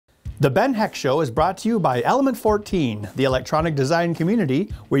The Ben Heck Show is brought to you by Element 14, the electronic design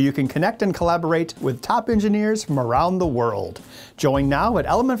community where you can connect and collaborate with top engineers from around the world. Join now at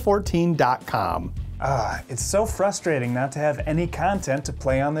element14.com. It's so frustrating not to have any content to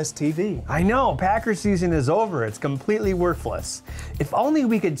play on this TV. I know, Packer season is over. It's completely worthless. If only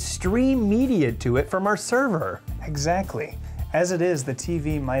we could stream media to it from our server. Exactly. As it is, the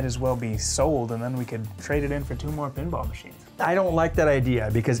TV might as well be sold and then we could trade it in for 2 more pinball machines. I don't like that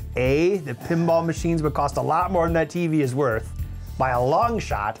idea because A, the pinball machines would cost a lot more than that TV is worth by a long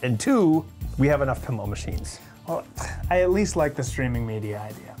shot, and 2, we have enough pinball machines. Well, I at least like the streaming media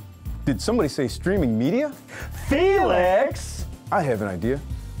idea. Did somebody say streaming media? Felix! I have an idea.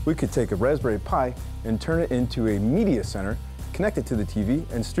 We could take a Raspberry Pi and turn it into a media center, connect it to the TV,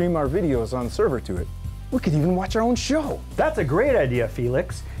 and stream our videos on the server to it. We could even watch our own show. That's a great idea,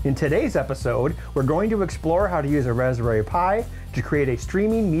 Felix. In today's episode, we're going to explore how to use a Raspberry Pi to create a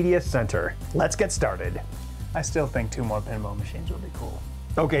streaming media center. Let's get started. I still think 2 more pinball machines would be cool.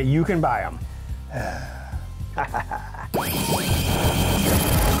 Okay, you can buy them.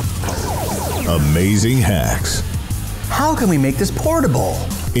 Amazing hacks. How can we make this portable?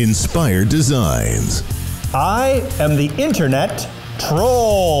 Inspired designs. I am the internet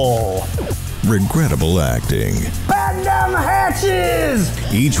troll. Regrettable acting. Batten down the hatches!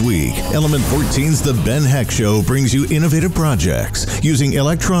 Each week, Element 14's The Ben Heck Show brings you innovative projects using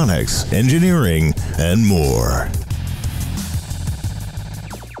electronics, engineering, and more.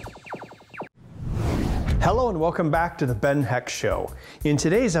 Hello and welcome back to the Ben Heck Show. In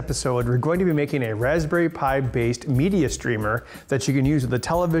today's episode, we're going to be making a Raspberry Pi based media streamer that you can use with a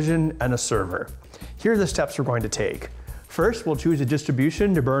television and a server. Here are the steps we're going to take. First, we'll choose a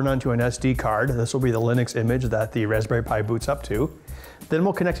distribution to burn onto an SD card. This will be the Linux image that the Raspberry Pi boots up to. Then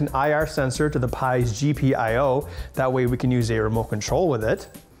we'll connect an IR sensor to the Pi's GPIO. That way we can use a remote control with it.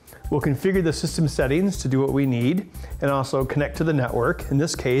 We'll configure the system settings to do what we need and also connect to the network, in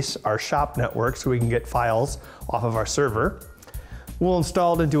this case, our shop network, so we can get files off of our server. We'll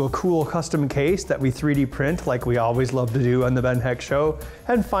install it into a cool custom case that we 3D print like we always love to do on the Ben Heck Show.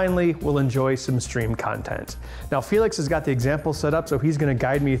 And finally, we'll enjoy some stream content. Now, Felix has got the example set up, so he's gonna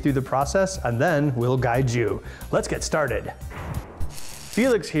guide me through the process and then we'll guide you. Let's get started.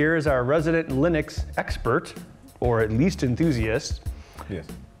 Felix here is our resident Linux expert, or at least enthusiast. Yes.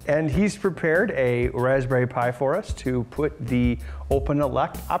 And he's prepared a Raspberry Pi for us to put the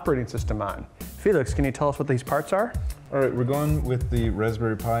OpenElect operating system on. Felix, can you tell us what these parts are? All right, we're going with the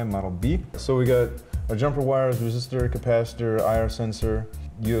Raspberry Pi Model B. So we got our jumper wires, resistor, capacitor, IR sensor,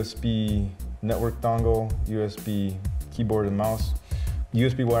 USB network dongle, USB keyboard and mouse,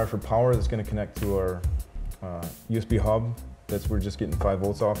 USB wire for power that's going to connect to our USB hub. That's we're just getting 5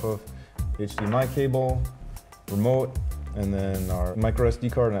 volts off of, HDMI cable, remote, and then our micro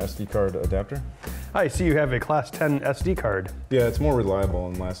SD card and SD card adapter. I see you have a class 10 SD card. Yeah, it's more reliable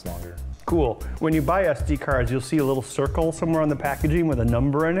and lasts longer. Cool. When you buy SD cards, you'll see a little circle somewhere on the packaging with a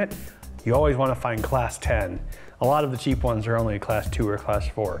number in it. You always want to find class 10. A lot of the cheap ones are only class 2 or class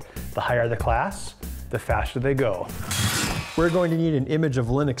 4. The higher the class, the faster they go. We're going to need an image of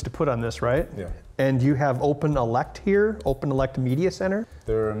Linux to put on this, right? Yeah. And you have OpenElect here, OpenElect Media Center?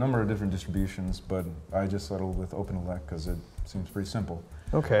 There are a number of different distributions, but I just settled with OpenElect because it seems pretty simple.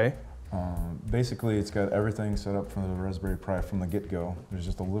 Okay. Basically, it's got everything set up for the Raspberry Pi from the get-go. There's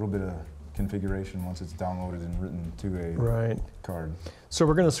just a little bit of configuration once it's downloaded and written to a card. So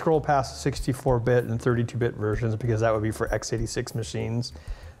we're going to scroll past the 64-bit and 32-bit versions because that would be for x86 machines,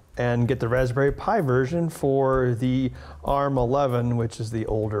 and get the Raspberry Pi version for the ARM11, which is the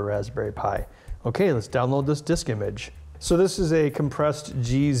older Raspberry Pi. Okay, let's download this disk image. So this is a compressed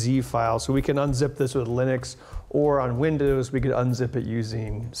GZ file, so we can unzip this with Linux, or on Windows, we could unzip it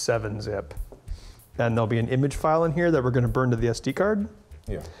using 7-zip. And there'll be an image file in here that we're going to burn to the SD card?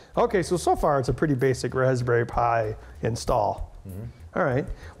 Yeah. Okay, so far it's a pretty basic Raspberry Pi install. All right,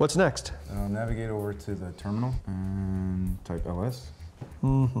 what's next? Navigate over to the terminal and type ls.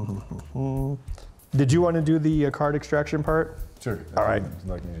 Did you want to do the card extraction part? Sure. All right. If you'd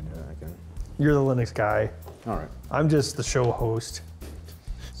like me to do that, I can. You're the Linux guy. All right. I'm just the show host.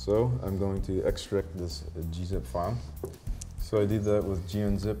 So I'm going to extract this gzip file. So I did that with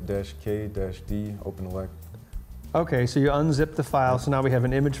gunzip-k-d OpenElect. Okay, so you unzip the file, so now we have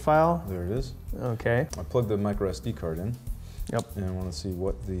an image file. There it is. Okay. I plugged the micro SD card in. Yep. And I want to see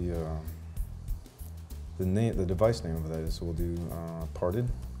what the device name of that is. So we'll do parted.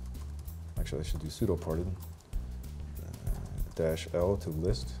 Actually, I should do sudo parted. -L to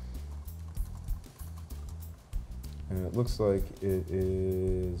list. And it looks like it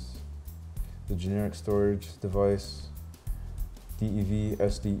is the generic storage device DEV,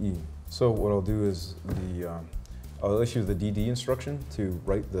 SDE. So what I'll do is I'll issue the DD instruction to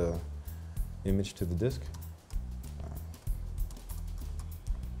write the image to the disk.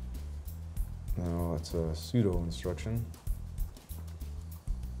 Now it's a sudo instruction.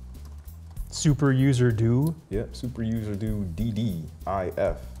 Super user do. Yep, super user do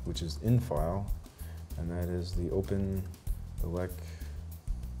DDIF, which is in file, and that is the open elec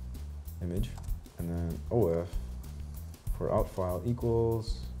image, and then OF for out file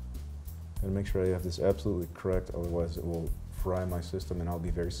equals. Gotta make sure I have this absolutely correct, otherwise it will fry my system and I'll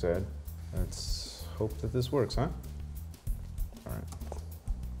be very sad. Let's hope that this works, huh? All right.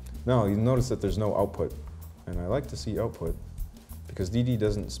 Now you notice that there's no output, and I like to see output because DD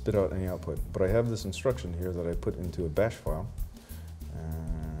doesn't spit out any output, but I have this instruction here that I put into a bash file.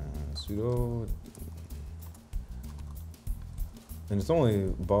 Sudo, and it's only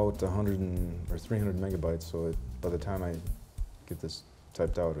about 100 or 300 megabytes, so by the time I get this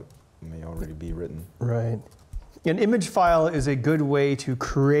typed out, it may already be written. Right. An image file is a good way to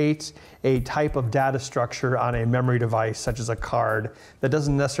create a type of data structure on a memory device, such as a card, that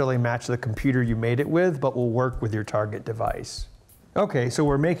doesn't necessarily match the computer you made it with, but will work with your target device. Okay, so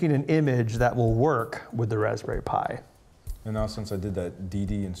we're making an image that will work with the Raspberry Pi. And now since I did that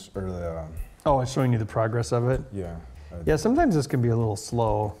DD, Oh, it's showing you the progress of it? yeah. Yeah, sometimes this can be a little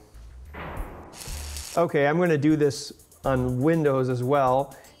slow. Okay, I'm going to do this on Windows as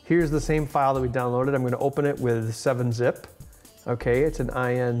well. Here's the same file that we downloaded. I'm going to open it with 7-zip. Okay, it's an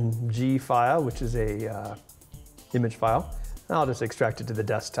ING file, which is a image file. I'll just extract it to the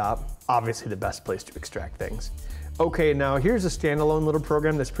desktop. Obviously the best place to extract things. Okay, now here's a standalone little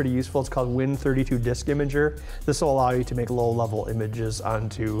program that's pretty useful. It's called Win32 Disk Imager. This will allow you to make low-level images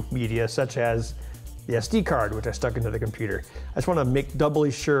onto media, such as the SD card, which I stuck into the computer. I just want to make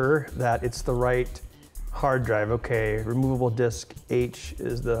doubly sure that it's the right hard drive. Okay, removable disk H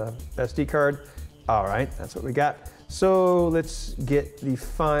is the SD card. All right, that's what we got. So let's get the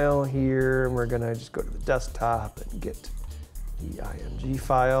file here. We're gonna just go to the desktop and get the IMG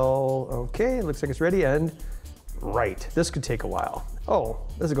file. Okay, looks like it's ready, and right, this could take a while. Oh,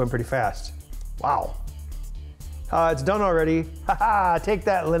 this is going pretty fast. Wow. It's done already. Haha, take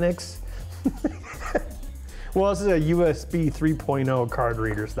that, Linux. Well, this is a USB 3.0 card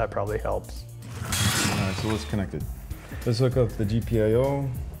reader, so that probably helps. All right, so let's connect it. Let's hook up the GPIO.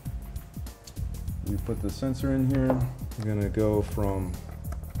 We put the sensor in here. We're gonna go from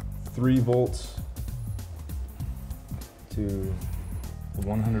 3 volts to the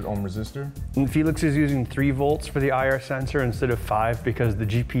 100 ohm resistor. And Felix is using 3 volts for the IR sensor instead of 5 because the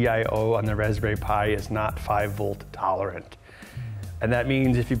GPIO on the Raspberry Pi is not 5 volt tolerant. And that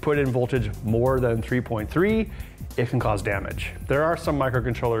means if you put in voltage more than 3.3, it can cause damage. There are some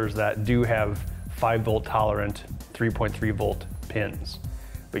microcontrollers that do have 5 volt tolerant 3.3 volt pins,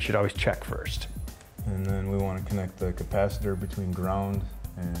 but you should always check first. And then we want to connect the capacitor between ground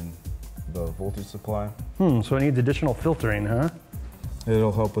and the voltage supply. So it needs additional filtering, huh?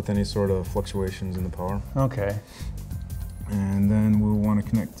 It'll help with any sort of fluctuations in the power. Okay. And then we'll want to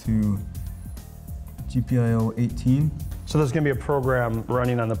connect to GPIO 18. So there's going to be a program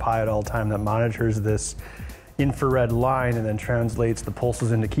running on the Pi at all time that monitors this infrared line and then translates the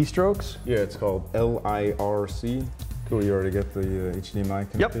pulses into keystrokes. Yeah, it's called LIRC. Cool, you already got the HDMI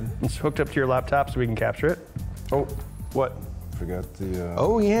connected? Yep, it's hooked up to your laptop so we can capture it. Oh, what? Forgot the...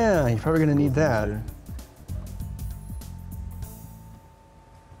 oh yeah, you're probably going to need that.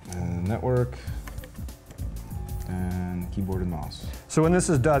 And network, and keyboard and mouse. So when this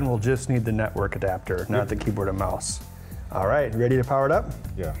is done, we'll just need the network adapter, not the keyboard and mouse. All right, ready to power it up?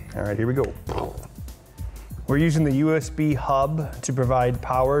 Yeah. All right, here we go. We're using the USB hub to provide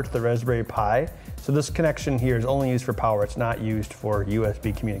power to the Raspberry Pi. So this connection here is only used for power. It's not used for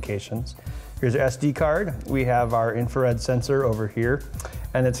USB communications. Here's our SD card. We have our infrared sensor over here,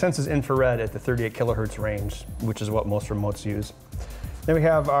 and it senses infrared at the 38 kilohertz range, which is what most remotes use. Then we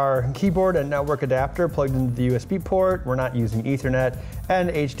have our keyboard and network adapter plugged into the USB port. We're not using Ethernet, and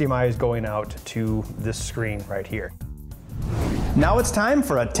HDMI is going out to this screen right here. Now it's time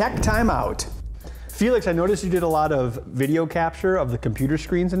for a tech timeout. Felix, I noticed you did a lot of video capture of the computer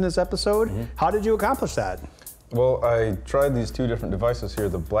screens in this episode. How did you accomplish that? Well, I tried these 2 different devices here,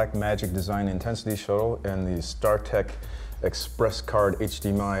 the Blackmagic Design Intensity Shuttle and the StarTech Express Card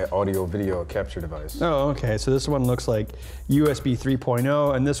HDMI audio video capture device. Oh, okay. So this one looks like USB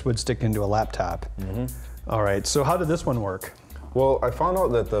 3.0, and this would stick into a laptop. All right. So how did this one work? Well, I found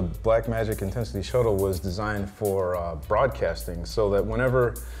out that the Blackmagic Intensity Shuttle was designed for broadcasting, so that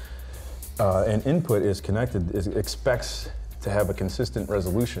whenever an input is connected, it expects to have a consistent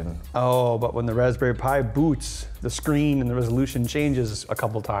resolution. Oh, but when the Raspberry Pi boots, the screen and the resolution changes a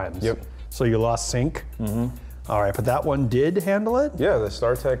couple times. Yep. So you lost sync? Mm-hmm. All right, but that one did handle it? Yeah, the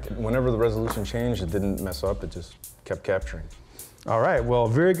StarTech, whenever the resolution changed, it didn't mess up, it just kept capturing. All right, well,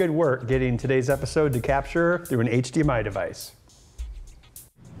 very good work getting today's episode to capture through an HDMI device.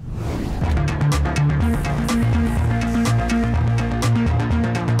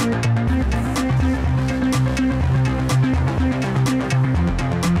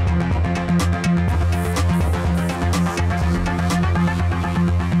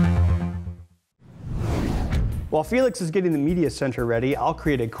 While Felix is getting the media center ready, I'll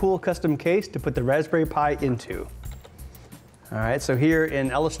create a cool custom case to put the Raspberry Pi into. All right, so here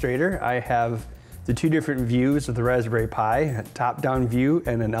in Illustrator, I have the two different views of the Raspberry Pi, a top-down view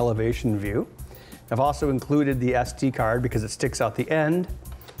and an elevation view. I've also included the SD card because it sticks out the end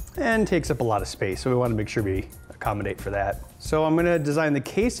and takes up a lot of space, so we want to make sure we accommodate for that. So I'm going to design the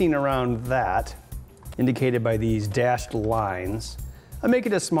casing around that, indicated by these dashed lines. I'll make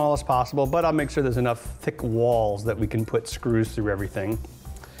it as small as possible, but I'll make sure there's enough thick walls that we can put screws through everything.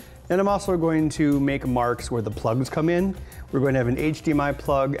 And I'm also going to make marks where the plugs come in. We're going to have an HDMI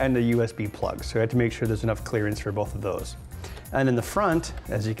plug and a USB plug, so I have to make sure there's enough clearance for both of those. And in the front,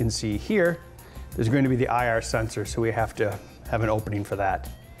 as you can see here, there's going to be the IR sensor, so we have to have an opening for that.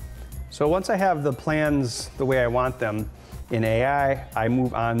 So once I have the plans the way I want them in AI, I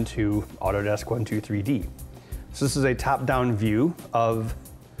move on to Autodesk 123D. So this is a top-down view of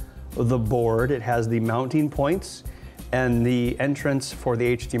the board. It has the mounting points and the entrance for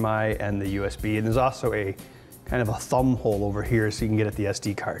the HDMI and the USB. And there's also a kind of a thumb hole over here so you can get at the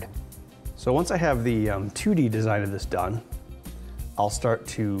SD card. So once I have the 2D design of this done, I'll start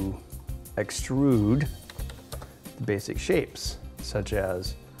to extrude the basic shapes, such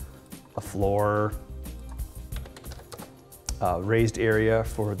as a floor, a raised area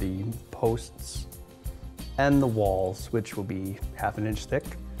for the posts, and the walls, which will be 1/2 inch thick.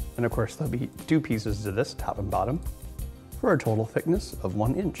 And of course, there'll be 2 pieces to this, top and bottom, for a total thickness of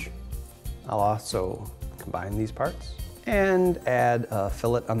 1 inch. I'll also combine these parts and add a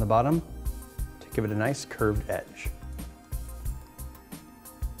fillet on the bottom to give it a nice curved edge.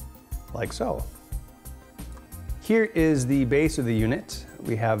 Like so. Here is the base of the unit.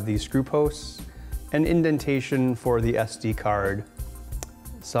 We have the screw posts, an indentation for the SD card,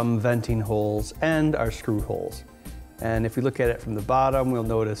 some venting holes, and our screw holes. And if we look at it from the bottom, we'll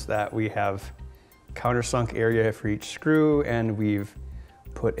notice that we have countersunk area for each screw, and we've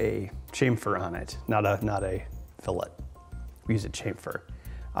put a chamfer on it, not a fillet. We use a chamfer.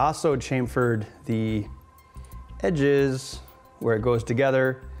 Also chamfered the edges where it goes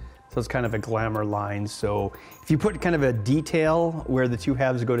together, so it's kind of a glamour line. So if you put kind of a detail where the two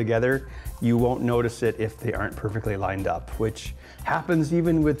halves go together, you won't notice it if they aren't perfectly lined up, which happens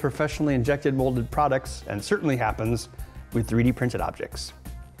even with professionally injected molded products, and certainly happens with 3D printed objects.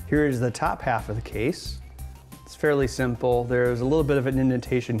 Here is the top half of the case. It's fairly simple. There's a little bit of an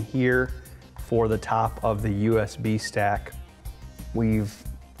indentation here for the top of the USB stack. We've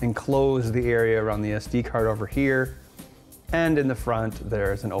enclosed the area around the SD card over here, and in the front,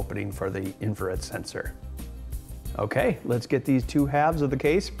 there's an opening for the infrared sensor. Okay, let's get these 2 halves of the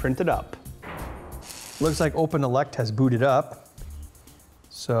case printed up. Looks like OpenElect has booted up.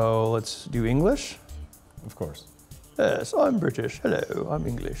 So let's do English. Of course. Yes, I'm British. Hello, I'm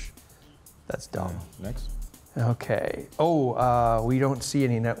English. That's dumb. Next. Okay. Oh, we don't see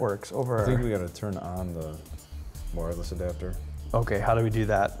any networks over. I think we gotta turn on the wireless adapter. Okay, how do we do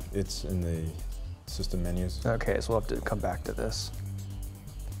that? It's in the system menus. Okay, so we'll have to come back to this.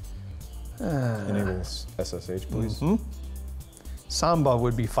 Enable SSH, please. Mm-hmm. Samba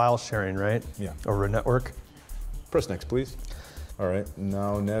would be file sharing, right? Yeah. Over a network. Press next, please. All right,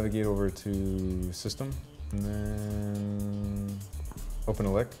 now navigate over to System, and then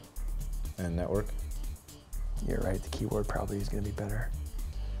OpenElect and Network. You're right, the keyboard probably is gonna be better.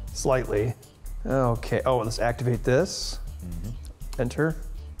 Slightly. Okay, oh, let's activate this. Mm-hmm. Enter,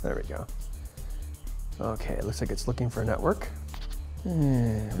 there we go. Okay, it looks like it's looking for a network.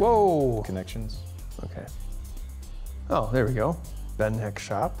 Whoa! Connections. Okay. Oh, there we go. Ben Hex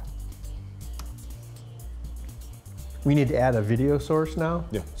Shop. We need to add a video source now?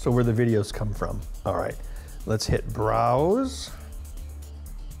 Yeah. So where the videos come from. All right, let's hit browse.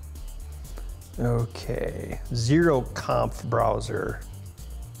 Okay, Zero Conf browser.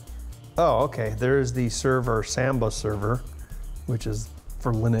 Oh, okay, there's the server, Samba server, which is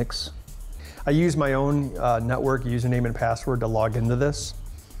for Linux. I use my own network username and password to log into this.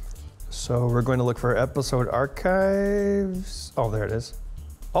 So we're going to look for episode archives. Oh, there it is.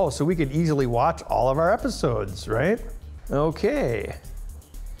 Oh, so we could easily watch all of our episodes, right? Okay.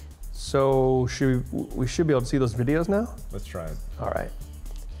 So we should be able to see those videos now? Let's try it. All right.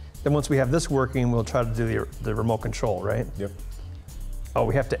 Then once we have this working, we'll try to do the remote control, right? Yep. Oh,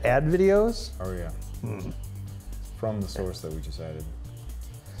 we have to add videos? Oh yeah. From the source that we just added.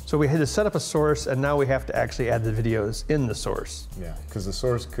 So we had to set up a source, and now we have to actually add the videos in the source. Yeah, because the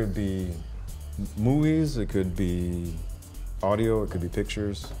source could be movies, it could be audio, it could be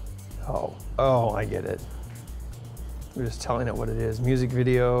pictures. Oh, I get it. We're just telling it what it is. Music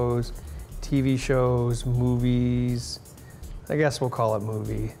videos, TV shows, movies. I guess we'll call it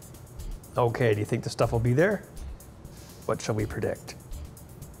movie. Okay, do you think the stuff will be there? What shall we predict?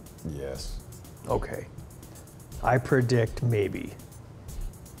 Yes. Okay. I predict maybe.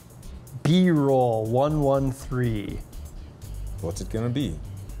 B-roll 113. What's it gonna be?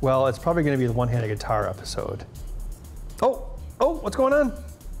 Well, it's probably gonna be the one-handed guitar episode. Oh, what's going on?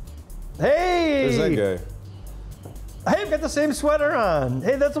 Hey! There's that guy. Hey, I've got the same sweater on.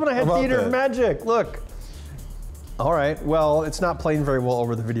 Hey, that's when I had How about Theater of that? Magic. Look. All right. Well, it's not playing very well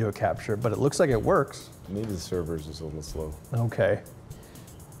over the video capture, but it looks like it works. Maybe the server is just a little slow. Okay.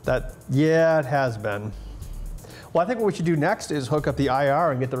 Yeah, it has been. Well, I think what we should do next is hook up the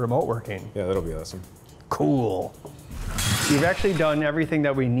IR and get the remote working. Yeah, that'll be awesome. Cool. We've actually done everything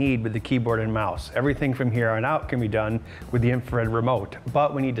that we need with the keyboard and mouse. Everything from here on out can be done with the infrared remote,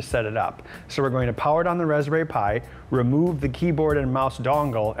 but we need to set it up. So we're going to power it on the Raspberry Pi, remove the keyboard and mouse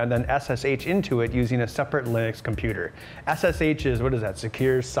dongle, and then SSH into it using a separate Linux computer. SSH is, what is that,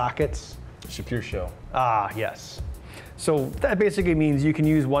 secure sockets? Secure shell. Ah, yes. So that basically means you can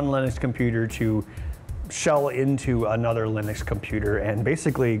use one Linux computer to shell into another Linux computer and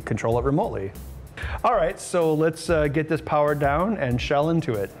basically control it remotely. All right, so let's get this powered down and shell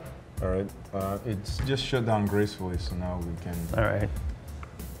into it. All right, it's just shut down gracefully, so now we can All right.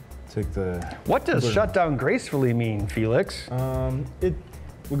 take the... What does shut down gracefully mean, Felix? We'll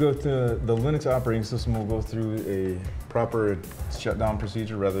go to the Linux operating system will go through a proper shutdown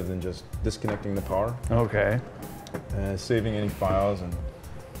procedure rather than just disconnecting the power, Okay. saving any files and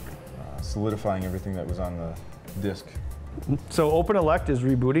solidifying everything that was on the disk. So OpenElect is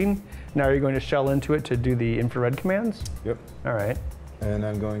rebooting. Now you're going to shell into it to do the infrared commands? Yep. All right. And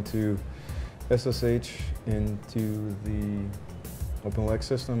I'm going to SSH into the OpenElect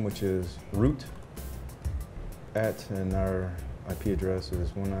system, which is root at, and our IP address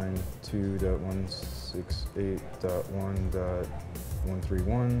is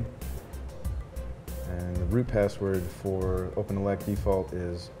 192.168.1.131. And the root password for OpenElect default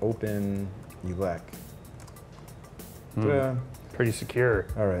is OpenElect. Pretty secure.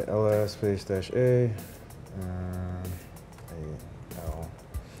 All right, ls space -a, al.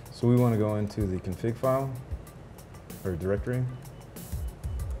 So we want to go into the config file, or directory.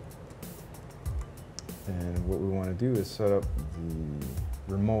 And what we want to do is set up the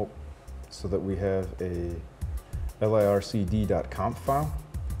remote so that we have a lircd.conf file.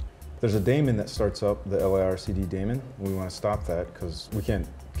 There's a daemon that starts up the lircd daemon. We want to stop that because we can't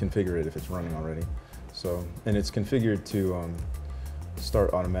configure it if it's running already. So, and it's configured to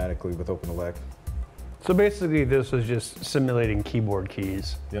start automatically with OpenElect. So basically this is just simulating keyboard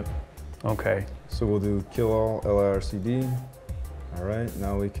keys. Yep. Okay. So we'll do kill all lircd. All right,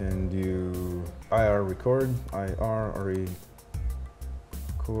 now we can do IR record,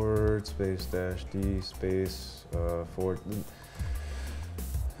 record space -d space forward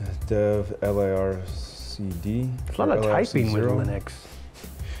dev lircd. It's a lot of typing with Linux.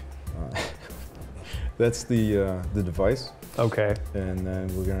 That's the device. Okay. And then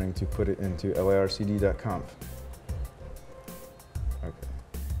we're going to put it into lircd.conf. Okay.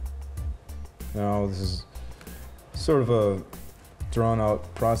 Now this is sort of a drawn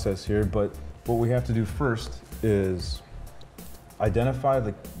out process here, but what we have to do first is identify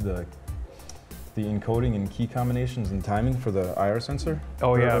the encoding and key combinations and timing for the IR sensor.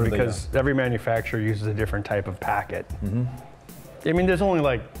 Oh yeah, because every manufacturer uses a different type of packet. Mm-hmm. I mean, there's only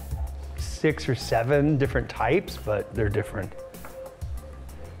like 6 or 7 different types, but they're different.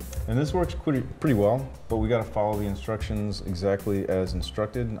 And this works pretty well, but we got to follow the instructions exactly as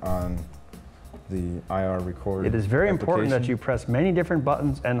instructed on the IR record. It is very important that application. you press many different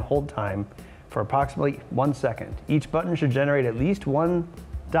buttons and hold time for approximately 1 second. Each button should generate at least 1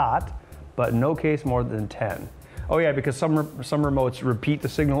 dot, but in no case more than 10. Oh yeah, because some remotes repeat the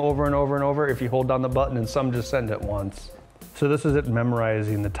signal over and over and over if you hold down the button, and some just send it once. So this is it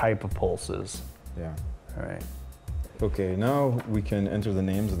memorizing the type of pulses. Yeah. All right. Okay, now we can enter the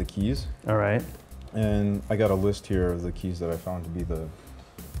names of the keys. All right. And I got a list here of the keys that I found to be the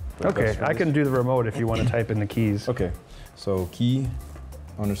Okay, best for I this. can do the remote if you want to type in the keys. Okay, so key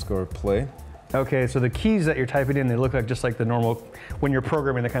 _ play. Okay, so the keys that you're typing in, they look like just like the normal, when you're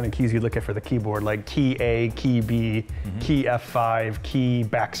programming the kind of keys you look at for the keyboard, like key A, key B, key F5, key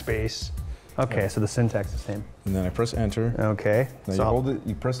backspace. Okay, so the syntax is the same. And then I press enter. Okay. Now you hold it,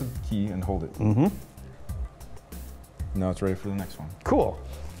 you press the key and hold it. Now it's ready for the next one. Cool.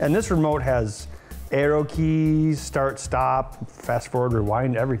 And this remote has arrow keys, start, stop, fast forward,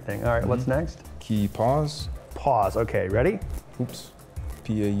 rewind, everything. All right, what's next? Key pause. Pause, okay, ready? Oops.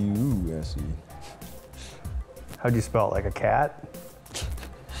 P-A-U-S-E. How'd you spell it, like a cat?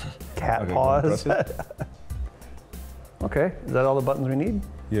 Cat Okay, pause? press it. Okay, is that all the buttons we need?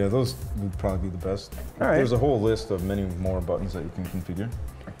 Yeah, those would probably be the best. All right. There's a whole list of many more buttons that you can configure.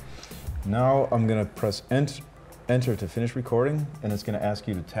 Now I'm gonna press enter to finish recording, and it's gonna ask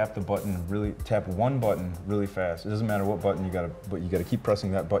you to tap tap one button really fast. It doesn't matter what button but you gotta keep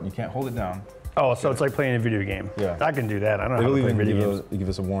pressing that button. You can't hold it down. Oh, so it's like playing a video game. Yeah. I can do that. I don't know how to play video games. Give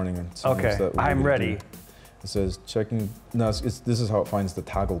us a warning. And Okay, I'm ready. It says checking. No, this is how it finds the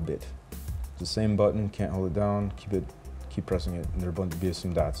toggle bit. It's the same button. Can't hold it down. Keep pressing it, and there'll be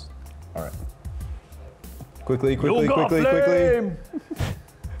some dots. All right. Quickly.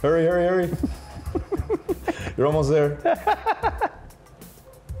 Hurry. You're almost there.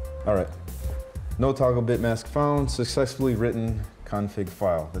 All right. No toggle bit mask found. Successfully written config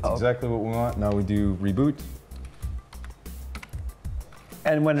file. That's exactly what we want. Now we do reboot.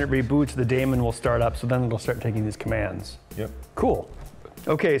 And when it reboots, the daemon will start up, so then it'll start taking these commands. Yep. Cool.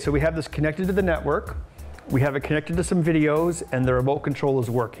 Okay, so we have this connected to the network. We have it connected to some videos, and the remote control is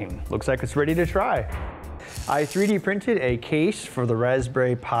working. Looks like it's ready to try. I 3D printed a case for the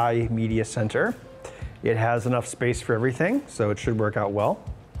Raspberry Pi Media Center. It has enough space for everything, so it should work out well.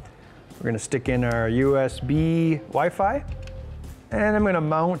 We're gonna stick in our USB Wi-Fi, and I'm gonna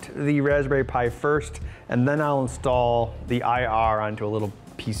mount the Raspberry Pi first, and then I'll install the IR onto a little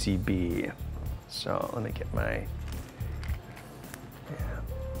PCB. So let me get my,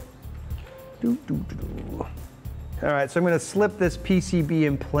 All right, so I'm gonna slip this PCB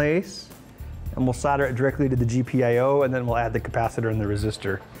in place, and we'll solder it directly to the GPIO, and then we'll add the capacitor and the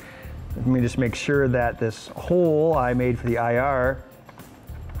resistor. Let me just make sure that this hole I made for the IR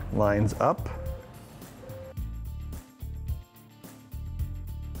lines up.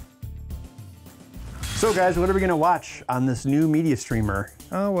 So guys, what are we gonna watch on this new media streamer?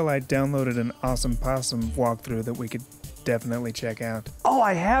 Oh, well, I downloaded an awesome possum walkthrough that we could definitely check out. Oh,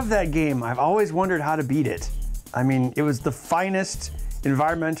 I have that game. I've always wondered how to beat it. I mean, it was the finest,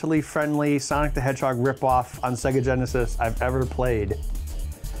 environmentally friendly Sonic the Hedgehog ripoff on Sega Genesis I've ever played.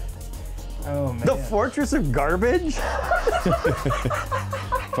 Oh, man. The Fortress of Garbage?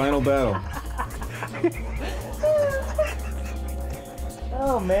 Final battle.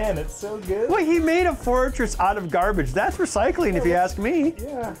 Oh, man, it's so good. Well, he made a fortress out of garbage. That's recycling, if you ask me.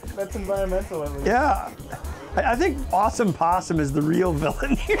 Yeah, that's environmental at least. Yeah. I think Awesome Possum is the real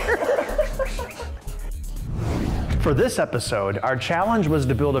villain here. For this episode, our challenge was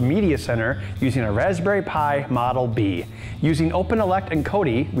to build a media center using a Raspberry Pi Model B. Using OpenElect and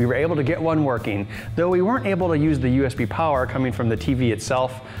Kodi, we were able to get one working. Though we weren't able to use the USB power coming from the TV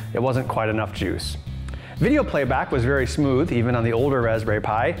itself, it wasn't quite enough juice. Video playback was very smooth, even on the older Raspberry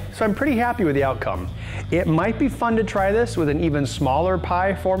Pi, so I'm pretty happy with the outcome. It might be fun to try this with an even smaller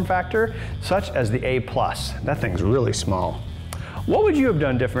Pi form factor, such as the A+. That thing's really small. What would you have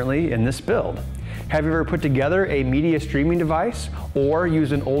done differently in this build? Have you ever put together a media streaming device or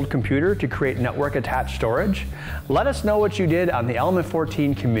used an old computer to create network-attached storage? Let us know what you did on the Element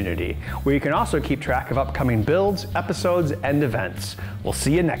 14 community, where you can also keep track of upcoming builds, episodes, and events. We'll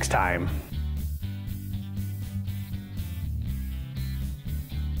see you next time.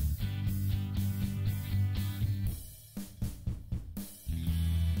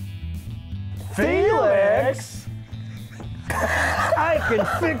 Felix! I can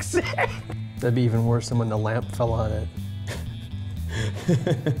fix it! That'd be even worse than when the lamp fell on it.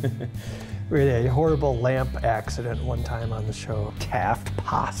 We had a horrible lamp accident one time on the show. Taft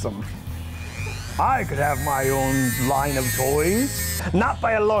Possum. I could have my own line of toys. Not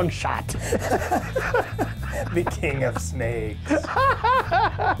by a long shot. The king of snakes.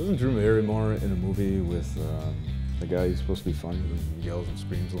 Wasn't Drew Barrymore in a movie with the guy who's supposed to be funny who yells and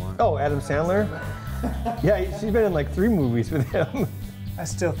screams a lot? Oh, Adam Sandler? Yeah, she's been in like 3 movies with him. I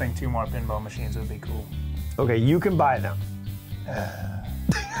still think 2 more pinball machines would be cool. Okay, you can buy them.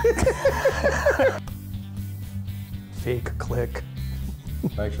 Fake click.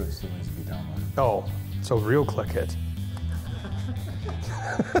 Actually, it still needs to be downloaded. Oh, so real click it.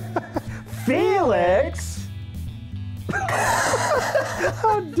 Felix!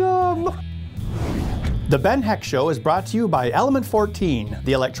 How dumb. The Ben Heck Show is brought to you by Element 14,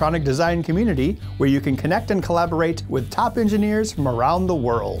 the electronic design community where you can connect and collaborate with top engineers from around the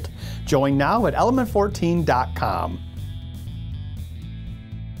world. Join now at element14.com.